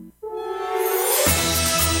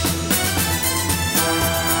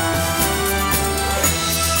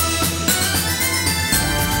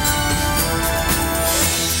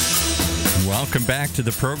Welcome back to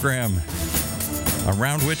the program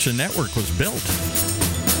around which a network was built.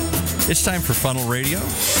 It's time for Funnel Radio,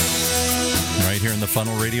 right here in the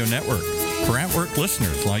Funnel Radio Network, for at-work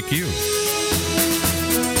listeners like you.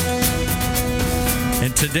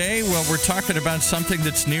 And today, well, we're talking about something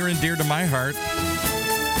that's near and dear to my heart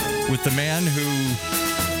with the man who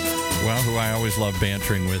I always love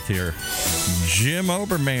bantering with here, Jim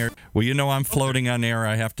Obermayer. Well, you know I'm floating on air.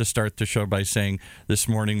 I have to start the show by saying this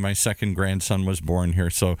morning my second grandson was born here.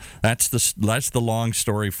 So that's the long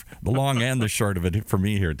story, the long and the short of it for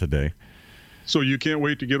me here today. So you can't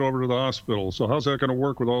wait to get over to the hospital. So how's that going to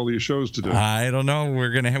work with all these shows today? I don't know.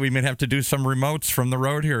 We may have to do some remotes from the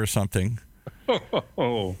road here or something.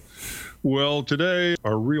 Oh. Well, today,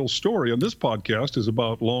 our real story on this podcast is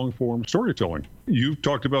about long-form storytelling. You've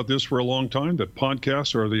talked about this for a long time, that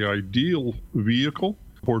podcasts are the ideal vehicle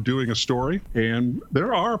for doing a story. And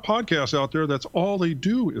there are podcasts out there that's all they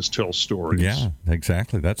do is tell stories. Yeah,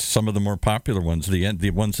 exactly. That's some of the more popular ones,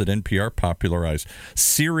 the ones that NPR popularized.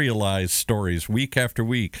 Serialized stories week after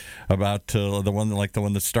week about the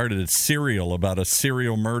one that started at Serial, about a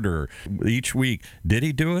serial murderer. Each week, did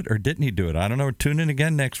he do it or didn't he do it? I don't know. Tune in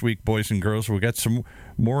again next week, boys and girls. We'll get some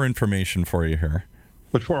more information for you here.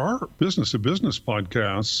 But for our business-to-business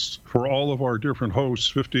podcasts, for all of our different hosts,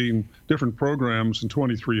 15 different programs and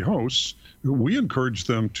 23 hosts, we encourage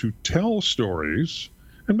them to tell stories,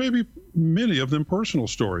 and maybe many of them personal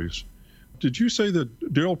stories. Did you say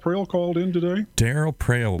that Daryl Prale called in today? Daryl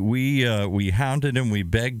Prale. We hounded him, we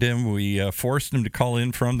begged him, we forced him to call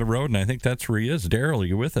in from the road, and I think that's where he is. Daryl, are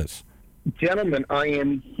you with us? Gentlemen, I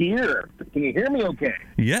am here. Can you hear me okay?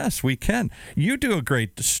 Yes, we can. You do a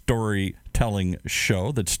great storytelling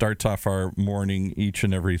show that starts off our morning each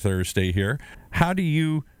and every Thursday here. How do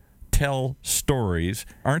you tell stories?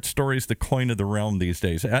 Aren't stories the coin of the realm these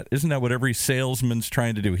days? Isn't that what every salesman's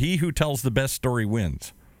trying to do? He who tells the best story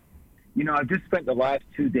wins. You know, I've just spent the last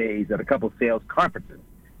 2 days at a couple sales conferences,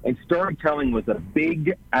 and storytelling was a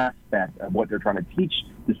big aspect of what they're trying to teach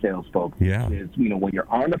the sales folks. Yeah. Is, when you're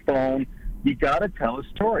on the phone, you got to tell a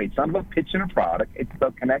story. It's not about pitching a product. It's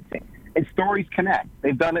about connecting. And stories connect.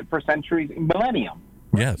 They've done it for centuries, millennium.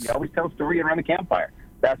 Right? Yes. You always tell a story around a campfire.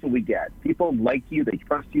 That's what we get. People like you. They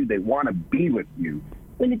trust you. They want to be with you.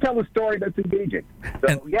 When you tell a story, that's engaging.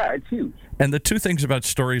 So, it's huge. And the two things about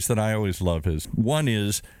stories that I always love is, one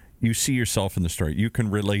is, you see yourself in the story. You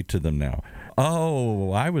can relate to them now.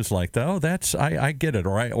 Oh, I was like that. Oh, I get it.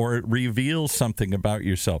 Or it reveals something about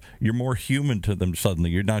yourself. You're more human to them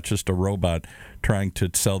suddenly. You're not just a robot trying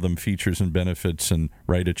to sell them features and benefits and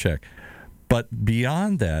write a check. But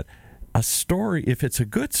beyond that, a story, if it's a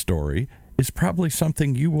good story, is probably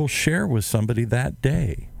something you will share with somebody that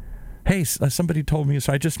day. Hey, somebody told me,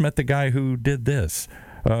 so I just met the guy who did this.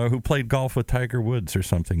 Who played golf with Tiger Woods or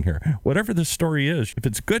something here. Whatever the story is, if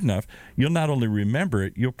it's good enough, you'll not only remember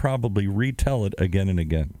it, you'll probably retell it again and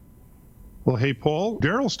again. Well, hey, Paul,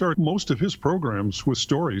 Daryl starts most of his programs with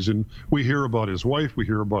stories, and we hear about his wife, we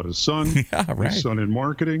hear about his son, his son in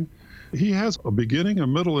marketing. He has a beginning, a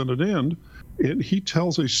middle, and an end, and he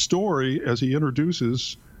tells a story as he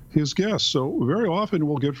introduces his guests. So very often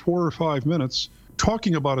we'll get 4 or 5 minutes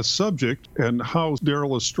talking about a subject and how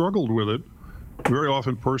Daryl has struggled with it, very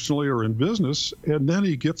often personally or in business, and then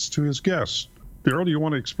he gets to his guests. Daryl, do you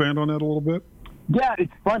want to expand on that a little bit? Yeah,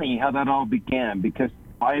 it's funny how that all began, because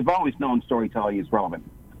I've always known storytelling is relevant.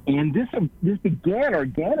 And this began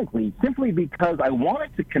organically simply because I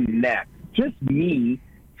wanted to connect just me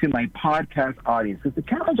to my podcast audience. Because the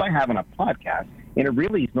challenge I have on a podcast, and it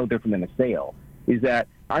really is no different than a sale, is that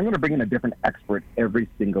I'm going to bring in a different expert every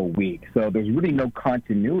single week. So there's really no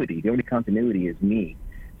continuity. The only continuity is me.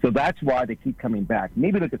 So that's why they keep coming back.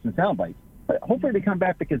 Maybe look at some sound bites, but hopefully they come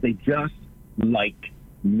back because they just like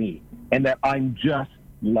me and that I'm just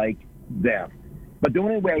like them. But the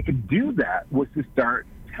only way I could do that was to start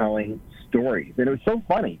telling stories. And it was so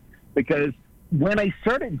funny because when I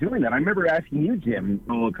started doing that, I remember asking you, Jim,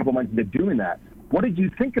 a couple months into doing that, what did you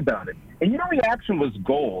think about it? And your reaction was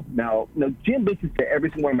gold. Now Jim listens to every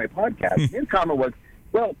single one of my podcasts. His comment was,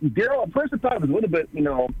 well, Daryl, at first I thought it was a little bit,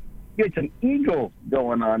 you had some ego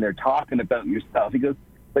going on there talking about yourself. He goes,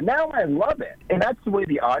 but now I love it. And that's the way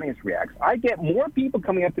the audience reacts. I get more people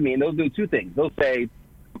coming up to me, and they'll do two things. They'll say,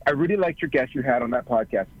 I really liked your guest you had on that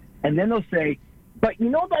podcast. And then they'll say, but you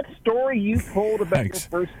know that story you told about your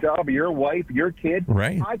first job, your wife, your kid?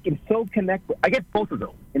 Right. I can so connect with. I get both of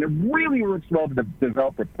those. And it really works well to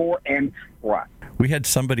develop rapport and trust. We had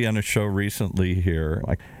somebody on a show recently here,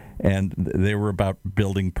 And they were about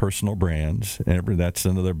building personal brands. That's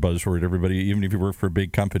another buzzword. Everybody, even if you work for a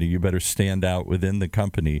big company, you better stand out within the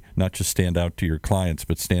company, not just stand out to your clients,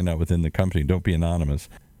 but stand out within the company. Don't be anonymous.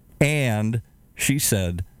 And she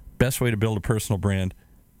said, best way to build a personal brand,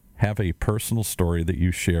 have a personal story that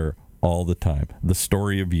you share all the time. The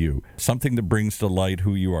story of you. Something that brings to light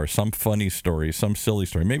who you are. Some funny story, some silly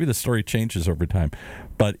story. Maybe the story changes over time,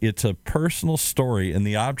 but it's a personal story, and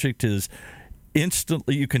the object is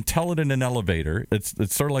instantly, you can tell it in an elevator. It's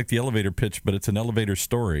sort of like the elevator pitch, but it's an elevator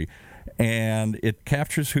story, and it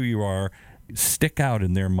captures who you are, stick out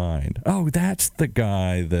in their mind. Oh, that's the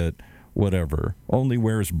guy that whatever, only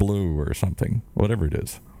wears blue or something, whatever it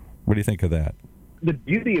is. What do you think of that? The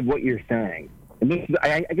beauty of what you're saying, and this is,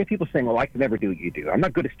 I get people saying, well, I can never do what you do. I'm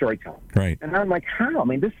not good at storytelling. Right. And I'm like, how? I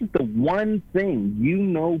mean, this is the one thing you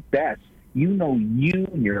know best. You know you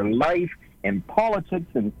and your life and politics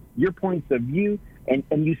and your points of view, and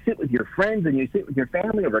you sit with your friends and you sit with your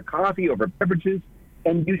family over coffee, over beverages,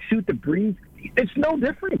 and you shoot the breeze. It's no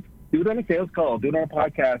different. Do it on a sales call. Do it on a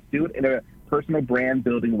podcast. Do it in a personal brand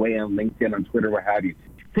building way on LinkedIn, on Twitter, what have you.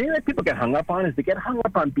 The thing that people get hung up on is they get hung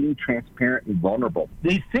up on being transparent and vulnerable.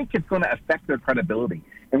 They think it's going to affect their credibility.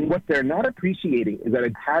 And what they're not appreciating is that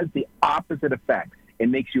it has the opposite effect. It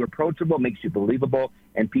makes you approachable, makes you believable,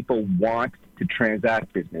 and people want to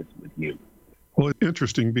transact business with you. Well, it's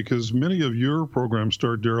interesting because many of your programs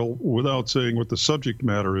start, Daryl, without saying what the subject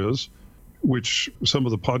matter is, which some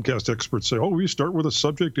of the podcast experts say, oh, we start with a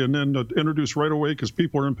subject and then introduce right away because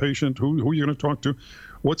people are impatient. Who are you going to talk to?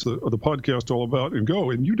 What's the podcast all about? And go.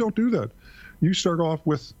 And you don't do that. You start off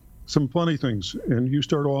with some funny things, and you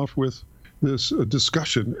start off with this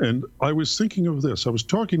discussion. And I was thinking of this. I was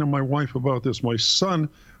talking to my wife about this. My son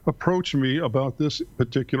approached me about this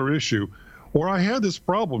particular issue. Or I had this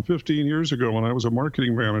problem 15 years ago when I was a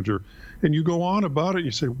marketing manager, and you go on about it,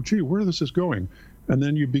 you say, well, gee, where this is going? And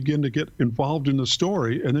then you begin to get involved in the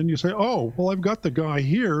story, and then you say, oh, well, I've got the guy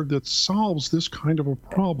here that solves this kind of a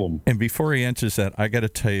problem. And before he answers that, I got to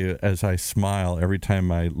tell you, as I smile every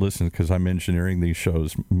time I listen, because I'm engineering these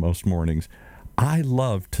shows most mornings, I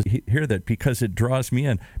love to hear that because it draws me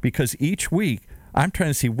in. Because each week, I'm trying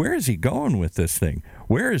to see, where is he going with this thing?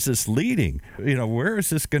 Where is this leading? Where is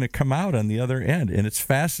this going to come out on the other end? And it's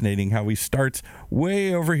fascinating how he starts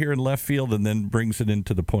way over here in left field and then brings it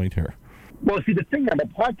into the point here. Well, see, the thing about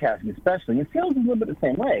podcasting especially, and sales is a little bit the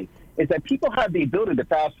same way, is that people have the ability to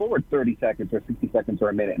fast forward 30 seconds or 60 seconds or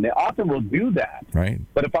a minute, and they often will do that. Right.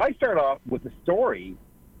 But if I start off with a story,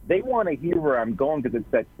 they want to hear where I'm going because it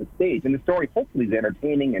sets the stage. And the story hopefully is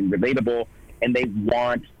entertaining and relatable, and they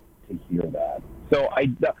want to hear that. So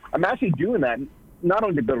I'm actually doing that not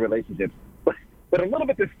only to build relationships, but a little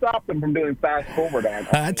bit to stop them from doing fast forward.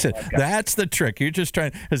 That's it. That's the trick. You're just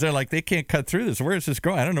trying, because they're like, they can't cut through this. Where is this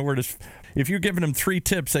going? I don't know where this. If you're giving them 3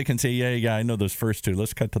 tips, they can say, yeah, I know those first 2.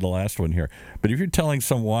 Let's cut to the last one here. But if you're telling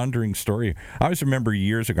some wandering story, I always remember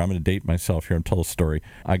years ago, I'm going to date myself here and tell a story.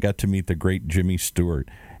 I got to meet the great Jimmy Stewart,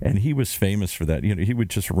 and he was famous for that. He would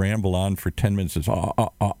just ramble on for 10 minutes.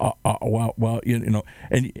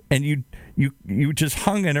 And you just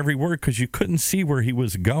hung on every word because you couldn't see where he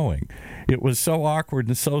was going. It was so awkward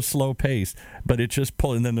and so slow paced, but it just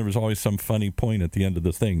pulled. And then there was always some funny point at the end of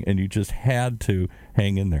the thing, and you just had to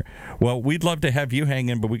hang in there. Well, we'd love to have you hang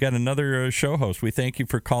in, but we got another show host. We thank you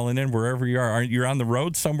for calling in wherever you are. You're on the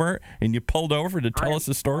road somewhere, and you pulled over to tell us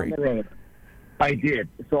a story? On the road. I did.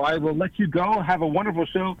 So I will let you go. Have a wonderful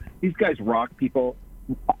show. These guys rock, people.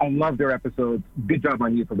 I love their episodes. Good job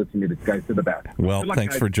on you for listening to this, guys. To the best. Well,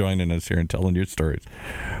 thanks for joining us here and telling your stories.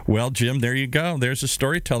 Well, Jim, there you go. There's a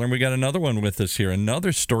storyteller. And we got another one with us here.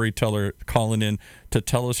 Another storyteller calling in to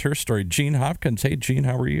tell us her story. Jean Hopkins. Hey, Jean,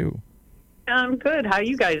 how are you? I'm good. How are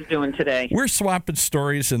you guys doing today? We're swapping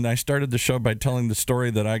stories, and I started the show by telling the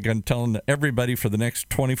story that I've been telling to everybody for the next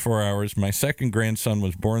 24 hours. My second grandson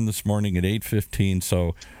was born this morning at 8:15,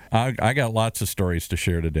 so I got lots of stories to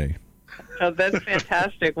share today. Oh, that's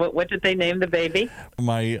fantastic. What did they name the baby?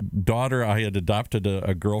 My daughter, I had adopted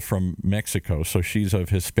a girl from Mexico, so she's of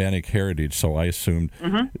Hispanic heritage, so I assumed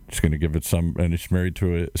it's going to give it some, and it's married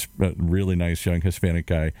to a really nice young Hispanic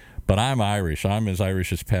guy. But I'm Irish. I'm as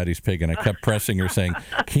Irish as Patty's Pig, and I kept pressing her saying,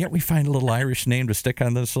 can't we find a little Irish name to stick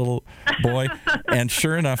on this little boy? And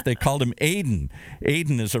sure enough, they called him Aiden.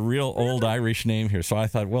 Aiden is a real old Irish name here. So I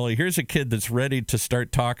thought, well, here's a kid that's ready to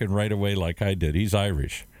start talking right away like I did. He's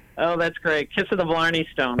Irish. Oh, that's great. Kiss of the Blarney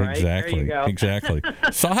Stone, right? Exactly. There you go. Exactly.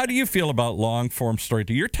 So how do you feel about long-form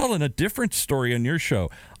storytelling? You're telling a different story on your show.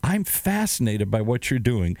 I'm fascinated by what you're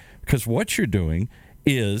doing, because what you're doing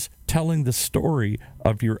is telling the story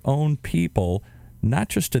of your own people, not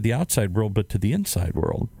just to the outside world, but to the inside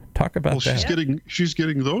world. Talk about that. She's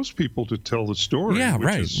getting those people to tell the story. Yeah,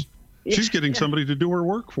 right. She's getting somebody to do her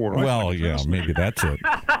work for her. Well, yeah, maybe that's it.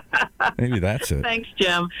 Maybe that's it. Thanks,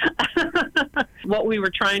 Jim. What we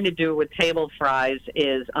were trying to do with Table Fries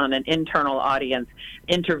is on an internal audience,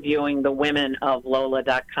 interviewing the women of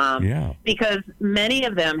Lola.com. Yeah. Because many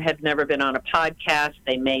of them have never been on a podcast.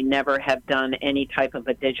 They may never have done any type of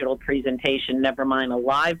a digital presentation, never mind a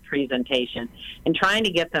live presentation. And trying to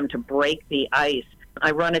get them to break the ice.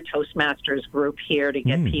 I run a Toastmasters group here to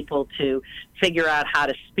get people to figure out how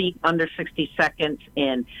to speak under 60 seconds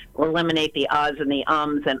and eliminate the uhs and the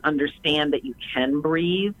ums and understand that you can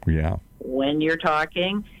breathe when you're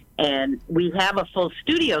talking. And we have a full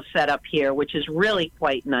studio set up here, which is really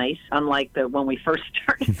quite nice, unlike when we first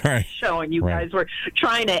started the show and you guys were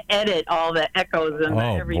trying to edit all the echoes and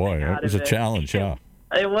everything out of it. Oh, boy, it was a challenge, yeah.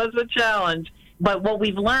 It was a challenge. But what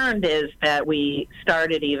we've learned is that we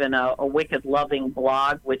started even a Wicked Loving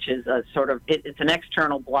blog, which is a sort of, it's an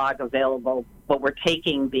external blog available, but we're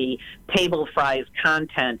taking the Table Fries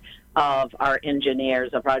content of our engineers,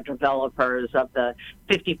 of our developers, of the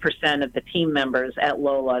 50% of the team members at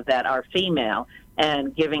Lola that are female,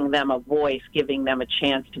 and giving them a voice, giving them a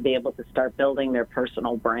chance to be able to start building their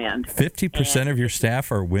personal brand. 50% of your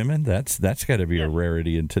staff are women? That's got to be a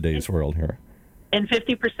rarity in today's world here. And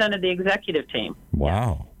 50% of the executive team.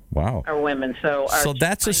 Wow. Are women. So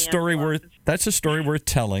that's a story worth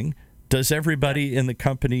telling. Does everybody in the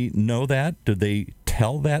company know that? Do they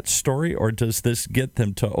tell that story, or does this get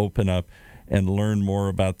them to open up and learn more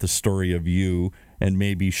about the story of you and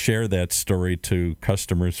maybe share that story to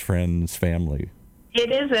customers, friends, family? It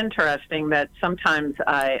is interesting that sometimes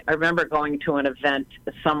I remember going to an event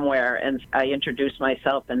somewhere and I introduced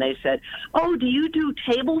myself and they said, "Oh, do you do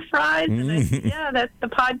Table Fries?" And I said, "Yeah, that's the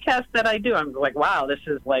podcast that I do." I'm like, wow,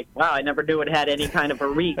 I never knew it had any kind of a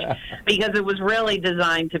reach because it was really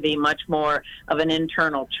designed to be much more of an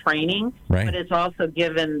internal training, but it's also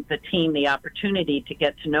given the team the opportunity to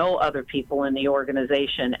get to know other people in the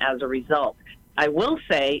organization as a result. I will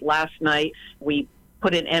say last night we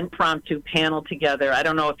put an impromptu panel together. I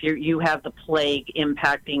don't know if you have the plague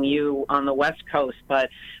impacting you on the West Coast, but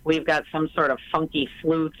we've got some sort of funky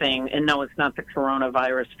flu thing. And no, it's not the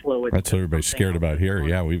coronavirus flu. That's what everybody's scared about here.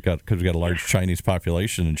 Yeah, because we've got a large Chinese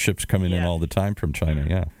population and ships coming in all the time from China.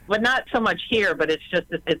 Yeah. But not so much here, but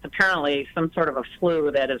it's apparently some sort of a flu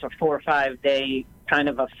that is a 4 or 5 day kind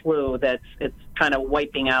of a flu it's kind of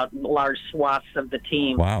wiping out large swaths of the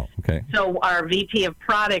team. Wow, okay. So our VP of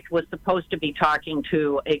product was supposed to be talking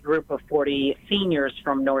to a group of 40 seniors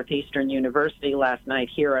from Northeastern University last night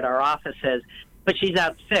here at our offices, but she's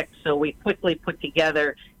out sick, so we quickly put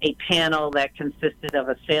together a panel that consisted of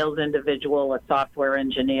a sales individual, a software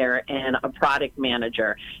engineer, and a product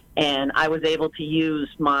manager. And I was able to use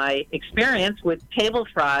my experience with Table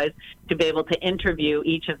Fries to be able to interview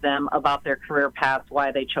each of them about their career paths,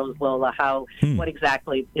 why they chose Lola, what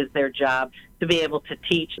exactly is their job, to be able to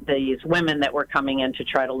teach these women that were coming in to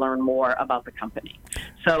try to learn more about the company.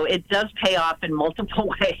 So it does pay off in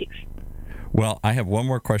multiple ways. Well, I have one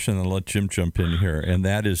more question, and I'll let Jim jump in here, and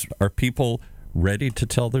that is, are people ready to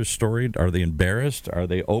tell their story? Are they embarrassed? Are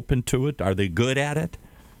they open to it? Are they good at it?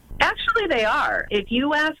 Actually, they are. If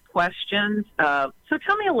you ask questions, so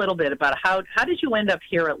tell me a little bit about how did you end up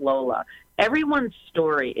here at Lola? Everyone's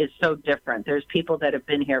story is so different. There's people that have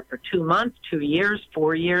been here for 2 months, 2 years,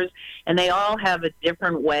 4 years, and they all have a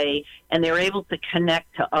different way, and they're able to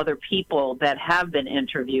connect to other people that have been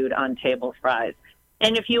interviewed on Table Fries.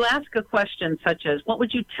 And if you ask a question such as, what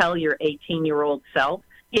would you tell your 18-year-old self?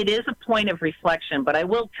 It is a point of reflection, but I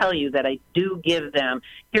will tell you that I do give them,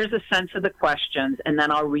 here's a sense of the questions, and then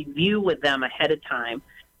I'll review with them ahead of time.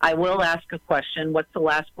 I will ask a question, what's the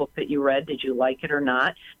last book that you read? Did you like it or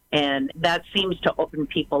not? And that seems to open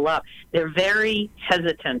people up. They're very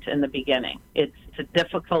hesitant in the beginning. It's a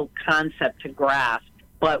difficult concept to grasp,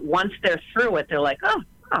 but once they're through it, they're like,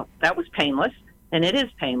 oh, that was painless. And it is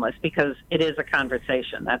painless because it is a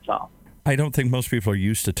conversation, that's all. I don't think most people are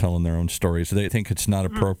used to telling their own stories. They think it's not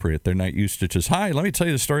appropriate. They're not used to just, hi, let me tell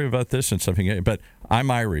you the story about this and something. But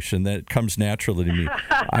I'm Irish, and that comes naturally to me.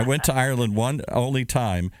 I went to Ireland one only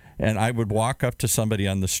time, and I would walk up to somebody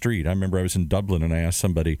on the street. I remember I was in Dublin, and I asked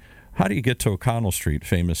somebody, how do you get to O'Connell Street,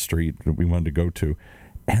 famous street that we wanted to go to?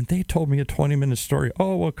 And they told me a 20-minute story.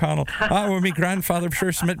 Oh, O'Connell. When my grandfather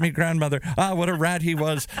first met me grandmother. What a rat he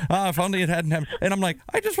was. If only it hadn't happened. And I'm like,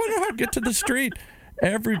 I just want to know how to get to the street.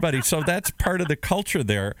 Everybody. So that's part of the culture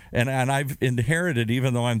there. And I've inherited,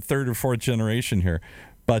 even though I'm third or fourth generation here.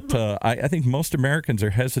 But I think most Americans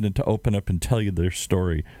are hesitant to open up and tell you their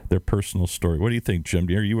story, their personal story. What do you think, Jim?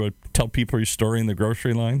 Are you tell people your story in the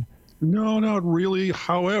grocery line? No, not really.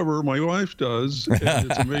 However, my wife does, and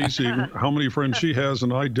it's amazing how many friends she has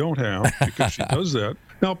and I don't have because she does that.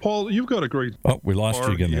 Now, Paul, you've got a great we lost bar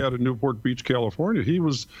you again. He had in Newport Beach, California.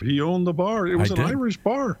 He owned the bar. It was an Irish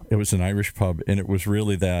bar. It was an Irish pub, and it was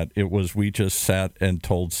really that. It was, we just sat and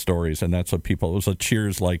told stories, and that's what people, it was a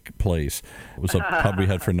Cheers-like place. It was a pub we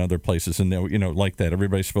had for other places, and they, like that.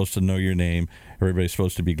 Everybody's supposed to know your name. Everybody's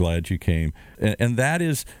supposed to be glad you came. And that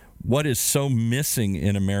is what is so missing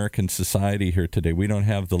in American society here today. We don't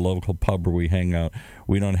have the local pub where we hang out.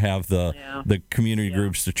 We don't have the community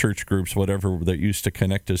groups, the church groups, whatever, that used to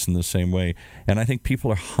connect us in the same way. And I think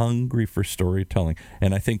people are hungry for storytelling.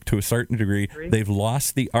 And I think to a certain degree, they've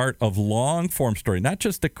lost the art of long-form story, not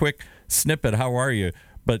just a quick snippet, how are you,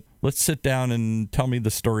 but let's sit down and tell me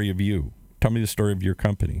the story of you. Tell me the story of your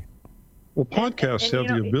company. Well, podcasts have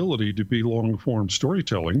the ability to be long-form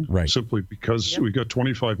storytelling, simply because we got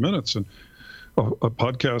 25 minutes, and a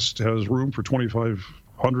podcast has room for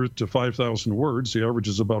 2,500 to 5,000 words. The average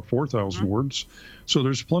is about 4,000 words. So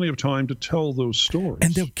there's plenty of time to tell those stories.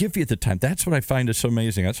 And they'll give you the time. That's what I find is so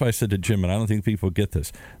amazing. That's why I said to Jim, and I don't think people get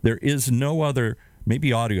this, there is no other,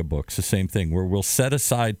 maybe audiobooks, the same thing, where we'll set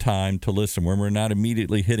aside time to listen, where we're not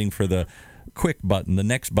immediately hitting for the quick button, the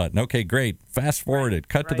next button. Okay, great. Fast forward it.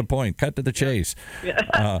 Cut to the point. Cut to the chase. Get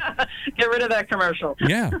rid of that commercial.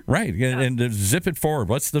 Yeah, right. And zip it forward.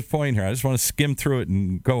 What's the point here? I just want to skim through it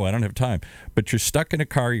and go. I don't have time. But you're stuck in a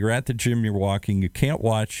car. You're at the gym. You're walking. You can't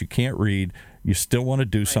watch. You can't read. You still want to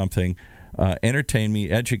do something. Entertain me.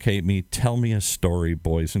 Educate me. Tell me a story,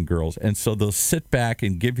 boys and girls. And so they'll sit back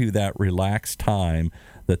and give you that relaxed time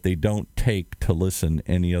that they don't take to listen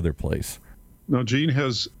any other place. Now, Gene,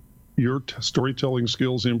 has your storytelling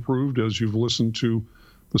skills improved as you've listened to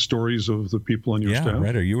the stories of the people on your staff? Yeah,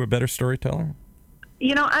 right. Are you a better storyteller?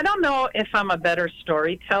 I don't know if I'm a better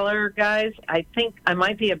storyteller, guys. I think I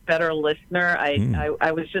might be a better listener.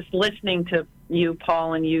 I was just listening to you,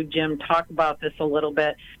 Paul, and you, Jim, talk about this a little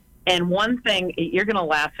bit. And one thing, you're going to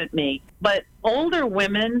laugh at me, but older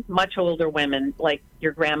women, much older women, like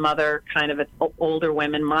your grandmother, kind of older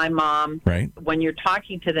women, my mom, when you're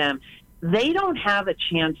talking to them, they don't have a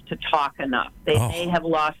chance to talk enough. They may have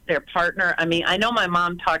lost their partner. I mean, I know my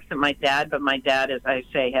mom talks to my dad, but my dad, as I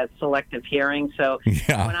say, has selective hearing. So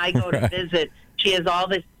when I go to visit, she has all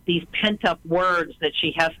these pent-up words that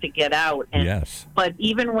she has to get out. And, but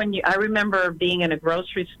even when I remember being in a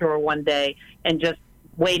grocery store one day and just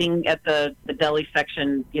waiting at the deli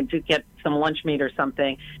section to get some lunch meat or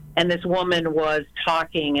something, and this woman was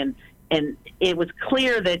talking, and it was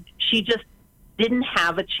clear that she just didn't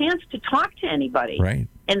have a chance to talk to anybody. Right.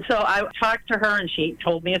 And so I talked to her, and she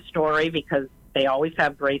told me a story, because they always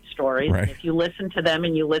have great stories. Right. If you listen to them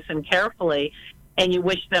and you listen carefully and you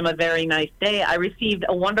wish them a very nice day, I received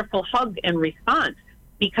a wonderful hug in response,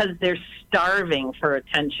 because they're starving for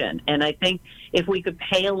attention. And I think if we could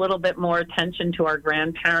pay a little bit more attention to our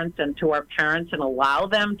grandparents and to our parents and allow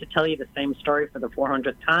them to tell you the same story for the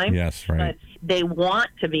 400th time, but they want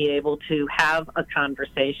to be able to have a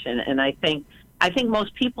conversation. And I think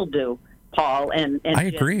most people do, Paul. And I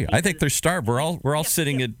agree. I think they're starved. We're all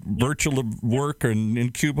sitting at virtual work and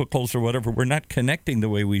in cubicles or whatever. We're not connecting the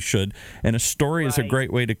way we should. And a story is a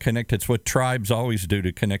great way to connect. It's what tribes always do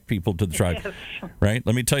to connect people to the tribe. Right?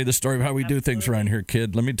 Let me tell you the story of how we do things around here,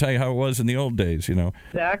 kid. Let me tell you how it was in the old days,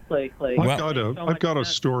 Exactly. I've got a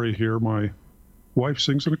story here. My wife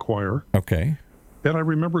sings in a choir. Okay. And I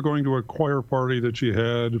remember going to a choir party that she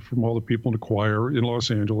had from all the people in the choir in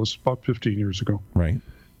Los Angeles about 15 years ago. Right.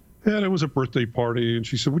 And it was a birthday party, and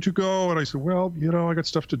she said, "Would you go?" And I said, "Well, I got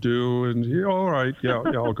stuff to do." And all right, yeah,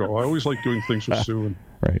 I'll go. I always like doing things with Sue.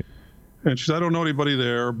 And she said, "I don't know anybody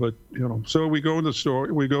there, but So we go in the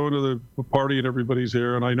store, we go into the party, and everybody's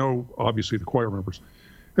there, and I know obviously the choir members.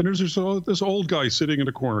 And there's this old guy sitting in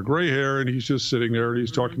the corner, gray hair, and he's just sitting there, and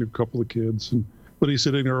he's talking to a couple of kids, but he's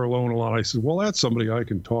sitting there alone a lot. I said, "Well, that's somebody I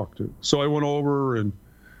can talk to." So I went over and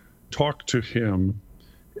talked to him.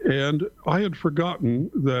 And I had forgotten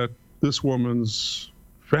that this woman's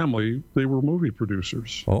family, they were movie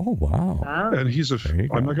producers. Oh, wow. And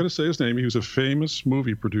I'm not going to say his name, he was a famous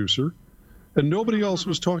movie producer, and nobody else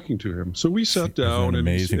was talking to him. So we sat down.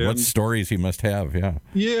 Amazing. What stories he must have,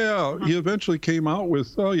 Yeah, he eventually came out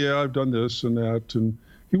with, "Oh, yeah, I've done this and that," and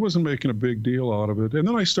he wasn't making a big deal out of it. And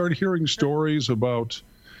then I started hearing stories about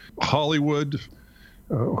Hollywood.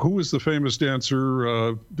 Who was the famous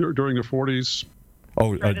dancer during the 40s?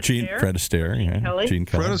 Oh, Fred Astaire. Gene Kelly.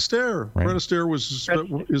 Fred Astaire. Right. Fred Astaire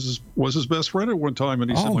was his best friend at one time, and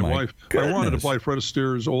he said, "My wife, I wanted to buy Fred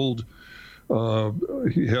Astaire's old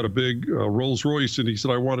He had a big Rolls Royce, and he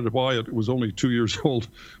said, I wanted to buy it. It was only 2 years old.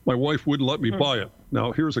 My wife wouldn't let me buy it.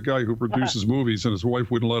 Now, here's a guy who produces movies, and his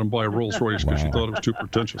wife wouldn't let him buy a Rolls Royce because she thought it was too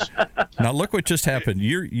pretentious. Now, look what just happened.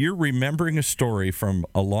 You're remembering a story from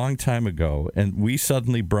a long time ago, and we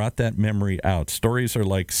suddenly brought that memory out. Stories are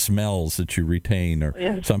like smells that you retain, or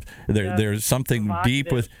there's something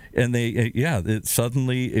deep with, and it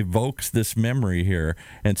suddenly evokes this memory here,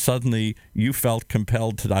 and suddenly you felt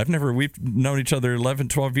compelled to. We've known each other 11,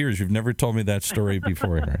 12 years. You've never told me that story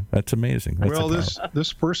before. That's amazing.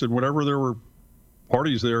 This person, whenever there were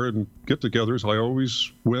parties there and get-togethers, I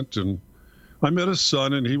always went, and I met his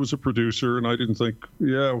son, and he was a producer, and I didn't think,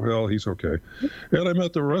 he's okay. And I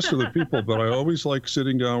met the rest of the people, but I always liked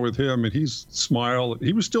sitting down with him, and he's smile.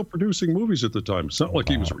 He was still producing movies at the time. It's not like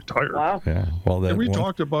he was retired. Wow. Yeah. Well, and we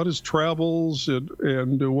talked about his travels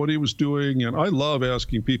and what he was doing, and I love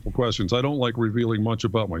asking people questions. I don't like revealing much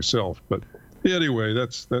about myself, but anyway,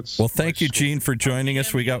 that's. Well, thank you, Gene, for joining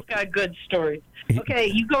us. We got good stories. Okay,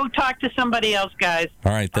 you go talk to somebody else, guys.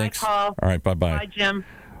 All right, thanks. Bye, Paul. All right, bye-bye. Bye, Jim.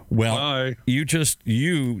 Well, Bye. you just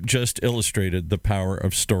illustrated the power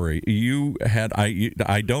of story.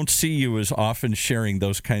 I don't see you as often sharing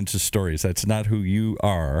those kinds of stories. That's not who you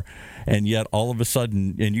are. And yet all of a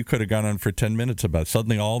sudden, and you could have gone on for 10 minutes about it,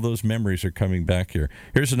 suddenly all those memories are coming back here.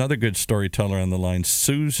 Here's another good storyteller on the line,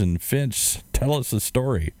 Susan Finch. Tell us a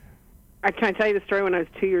story. Can I tell you the story when I was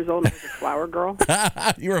 2 years old and I was a flower girl?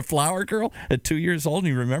 You were a flower girl at 2 years old,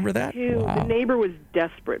 and you remember that? Wow. The neighbor was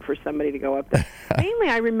desperate for somebody to go up there. Mainly,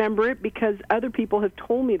 I remember it because other people have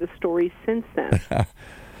told me the story since then.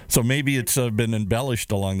 So maybe it's been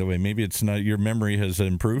embellished along the way. Maybe it's not. Your memory has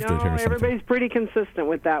improved it here. No, everybody's pretty consistent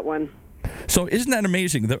with that one. So isn't that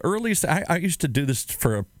amazing? The earliest I used to do this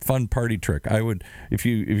for a fun party trick. I would, if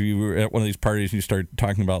you were at one of these parties and you start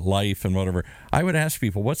talking about life and whatever, I would ask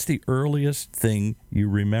people, "What's the earliest thing you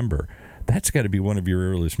remember?" That's got to be one of your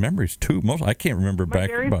earliest memories too. I can't remember my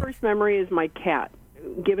very first memory is my cat,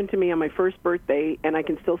 given to me on my first birthday, and I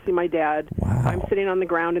can still see my dad. Wow. I'm sitting on the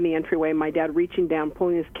ground in the entryway, my dad reaching down,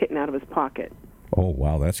 pulling his kitten out of his pocket. Oh,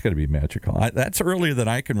 wow, that's got to be magical. That's earlier than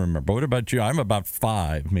I can remember. What about you? I'm about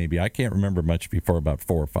 5, maybe. I can't remember much before about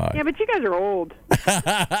 4 or 5. Yeah, but you guys are old.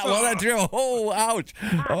 Well, that's true. Oh, ouch.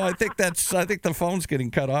 Oh, I think the phone's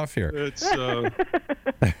getting cut off here. It's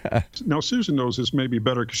now, Susan knows this may be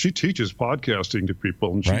better because she teaches podcasting to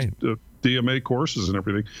people, and she's DMA courses and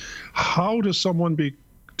everything. How does someone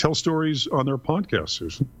tell stories on their podcast,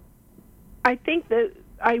 Susan? I think that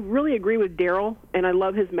I really agree with Daryl, and I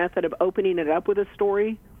love his method of opening it up with a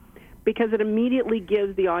story because it immediately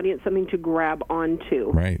gives the audience something to grab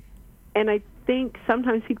onto. Right. And I think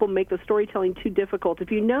sometimes people make the storytelling too difficult.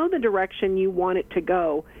 If you know the direction you want it to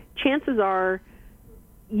go, chances are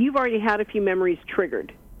you've already had a few memories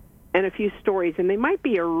triggered and a few stories, and they might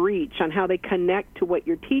be a reach on how they connect to what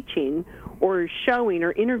you're teaching or showing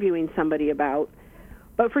or interviewing somebody about.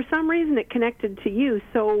 But for some reason, it connected to you.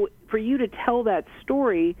 So for you to tell that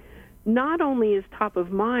story, not only is top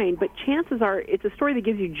of mind, but chances are it's a story that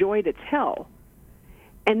gives you joy to tell.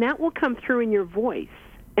 And that will come through in your voice.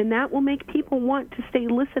 And that will make people want to stay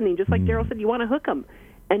listening. Just like Daryl said, you want to hook them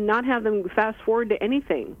and not have them fast forward to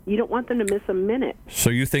anything. You don't want them to miss a minute.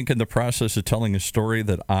 So you think in the process of telling a story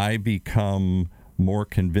that I become more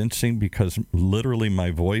convincing because literally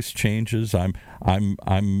my voice changes. I'm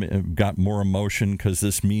got more emotion because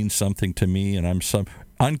this means something to me, and I'm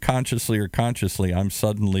unconsciously or consciously I'm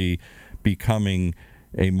suddenly becoming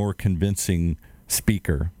a more convincing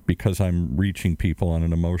speaker because I'm reaching people on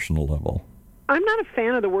an emotional level. I'm not a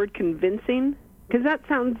fan of the word convincing because that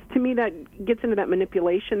sounds to me that gets into that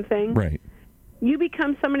manipulation thing. Right. You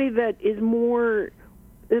become somebody that's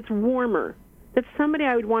warmer. That's somebody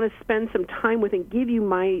I would want to spend some time with and give you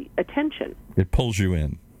my attention. It pulls you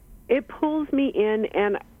in. It pulls me in,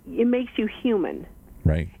 and it makes you human.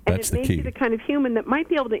 Right. That's the key. And it makes you the kind of human that might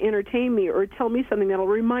be able to entertain me or tell me something that will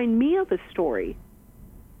remind me of a story.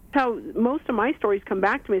 How most of my stories come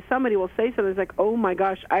back to me. Somebody will say something that's like, oh, my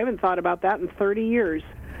gosh, I haven't thought about that in 30 years.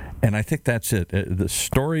 And I think that's it. The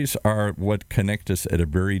stories are what connect us at a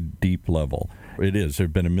very deep level. It is. There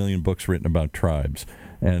have been a million books written about tribes.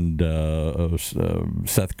 And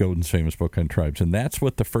Seth Godin's famous book on tribes. And that's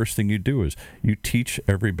what the first thing you do is you teach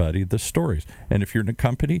everybody the stories. And if you're in a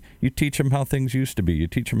company, you teach them how things used to be. You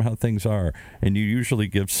teach them how things are. And you usually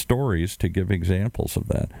give stories to give examples of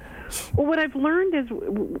that. Well, what I've learned is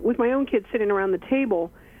with my own kids sitting around the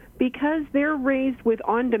table, because they're raised with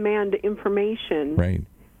on-demand information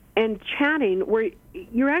and chatting, where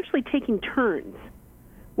you're actually taking turns.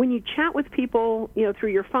 When you chat with people,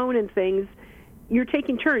 through your phone and things, you're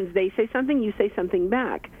taking turns. They say something, you say something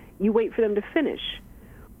back. You wait for them to finish.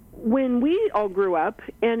 When we all grew up,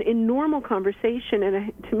 and in normal conversation,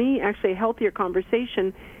 and to me, actually a healthier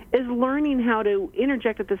conversation, is learning how to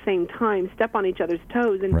interject at the same time, step on each other's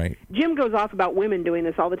toes. And right. Jim goes off about women doing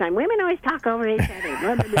this all the time. Women always talk over each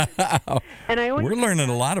other. And We're learning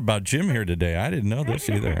a lot about Jim here today. I didn't know this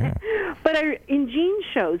either. Yeah. But in Gene's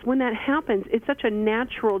shows, when that happens, it's such a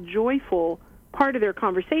natural, joyful part of their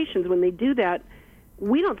conversations. When they do that,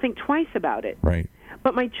 we don't think twice about it. Right.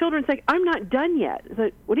 But my children's like, I'm not done yet. It's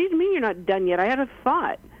like, what do you mean you're not done yet? I had a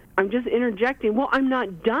thought. I'm just interjecting. Well, I'm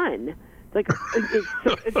not done. Like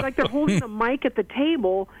it's like they're holding the mic at the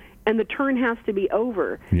table, and the turn has to be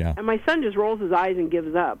over. Yeah. And my son just rolls his eyes and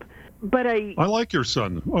gives up. But I like your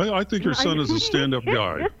son. I think your son is a stand-up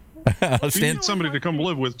guy. If you need somebody to come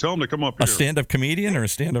live with, tell him to come up here. A stand-up comedian or a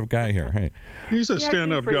stand-up guy here? Hey. He's a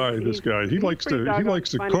stand-up guy. This guy. He likes to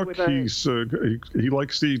cook. He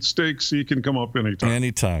likes to eat steaks. He can come up anytime.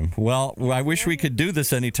 Anytime. Well, I wish we could do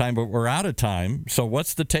this anytime, but we're out of time. So,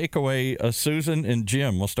 what's the takeaway, Susan and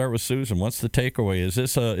Jim? We'll start with Susan. What's the takeaway? Is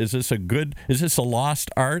this a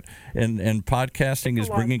lost art, and podcasting is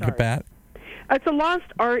bringing it back? It's a lost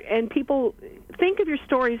art, and people think of your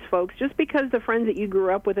stories, folks. Just because the friends that you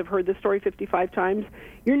grew up with have heard the story 55 times,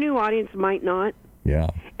 your new audience might not. Yeah.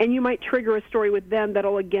 And you might trigger a story with them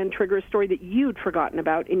that'll, again, trigger a story that you'd forgotten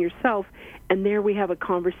about in yourself. And there we have a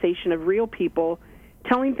conversation of real people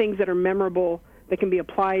telling things that are memorable, that can be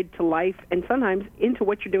applied to life, and sometimes into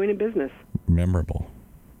what you're doing in business. Memorable.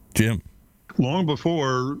 Jim? Long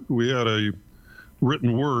before we had a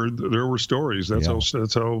written word, there were stories. That's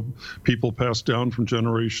how people passed down from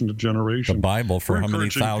generation to generation. The Bible for how many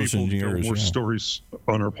thousand years? More stories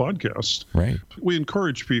on our podcast. Right. We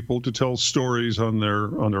encourage people to tell stories on their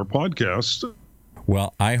podcast.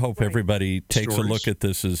 Well, I hope everybody takes a look at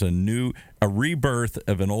this as a rebirth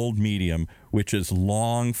of an old medium, which is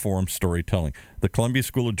long-form storytelling. The Columbia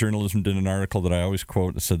School of Journalism did an article that I always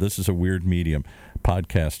quote and said, this is a weird medium,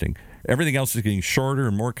 podcasting. Everything else is getting shorter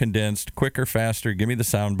and more condensed, quicker, faster. Give me the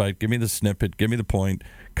soundbite, give me the snippet, give me the point,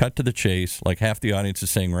 cut to the chase, like half the audience is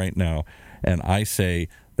saying right now. And I say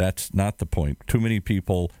that's not the point. Too many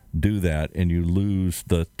people do that, and you lose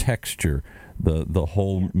the texture, the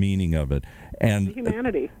whole meaning of it. And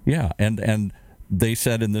humanity. Yeah, and they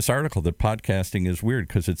said in this article that podcasting is weird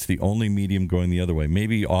because it's the only medium going the other way.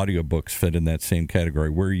 Maybe audiobooks fit in that same category,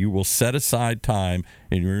 where you will set aside time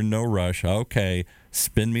and you're in no rush. Okay,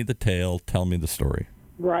 spin me the tale, tell me the story.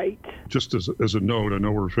 Right. Just as a note, I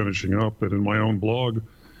know we're finishing up, but in my own blog,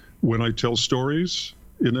 when I tell stories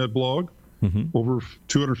in that blog, over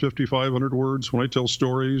 250, 500 words, when I tell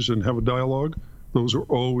stories and have a dialogue, those are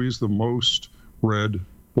always the most read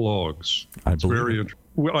blogs. It's very interesting.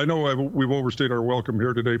 Well, I know we've overstayed our welcome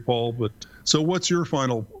here today, Paul, but so what's your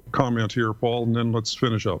final comment here, Paul, and then let's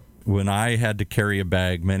finish up. When I had to carry a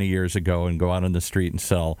bag many years ago and go out on the street and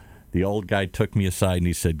sell, the old guy took me aside and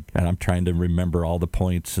he said, and I'm trying to remember all the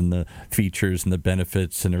points and the features and the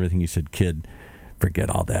benefits and everything. He said, kid, forget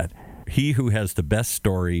all that. He who has the best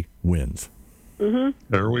story wins. Mm-hmm.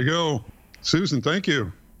 There we go. Susan, thank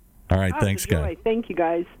you. All right, thanks, guys. Thank you,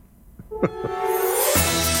 guys.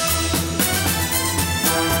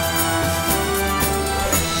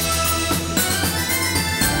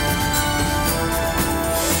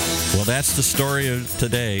 Well, that's the story of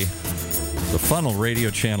today. The Funnel Radio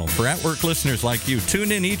Channel. For at-work listeners like you,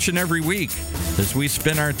 tune in each and every week as we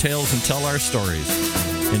spin our tales and tell our stories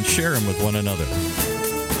and share them with one another.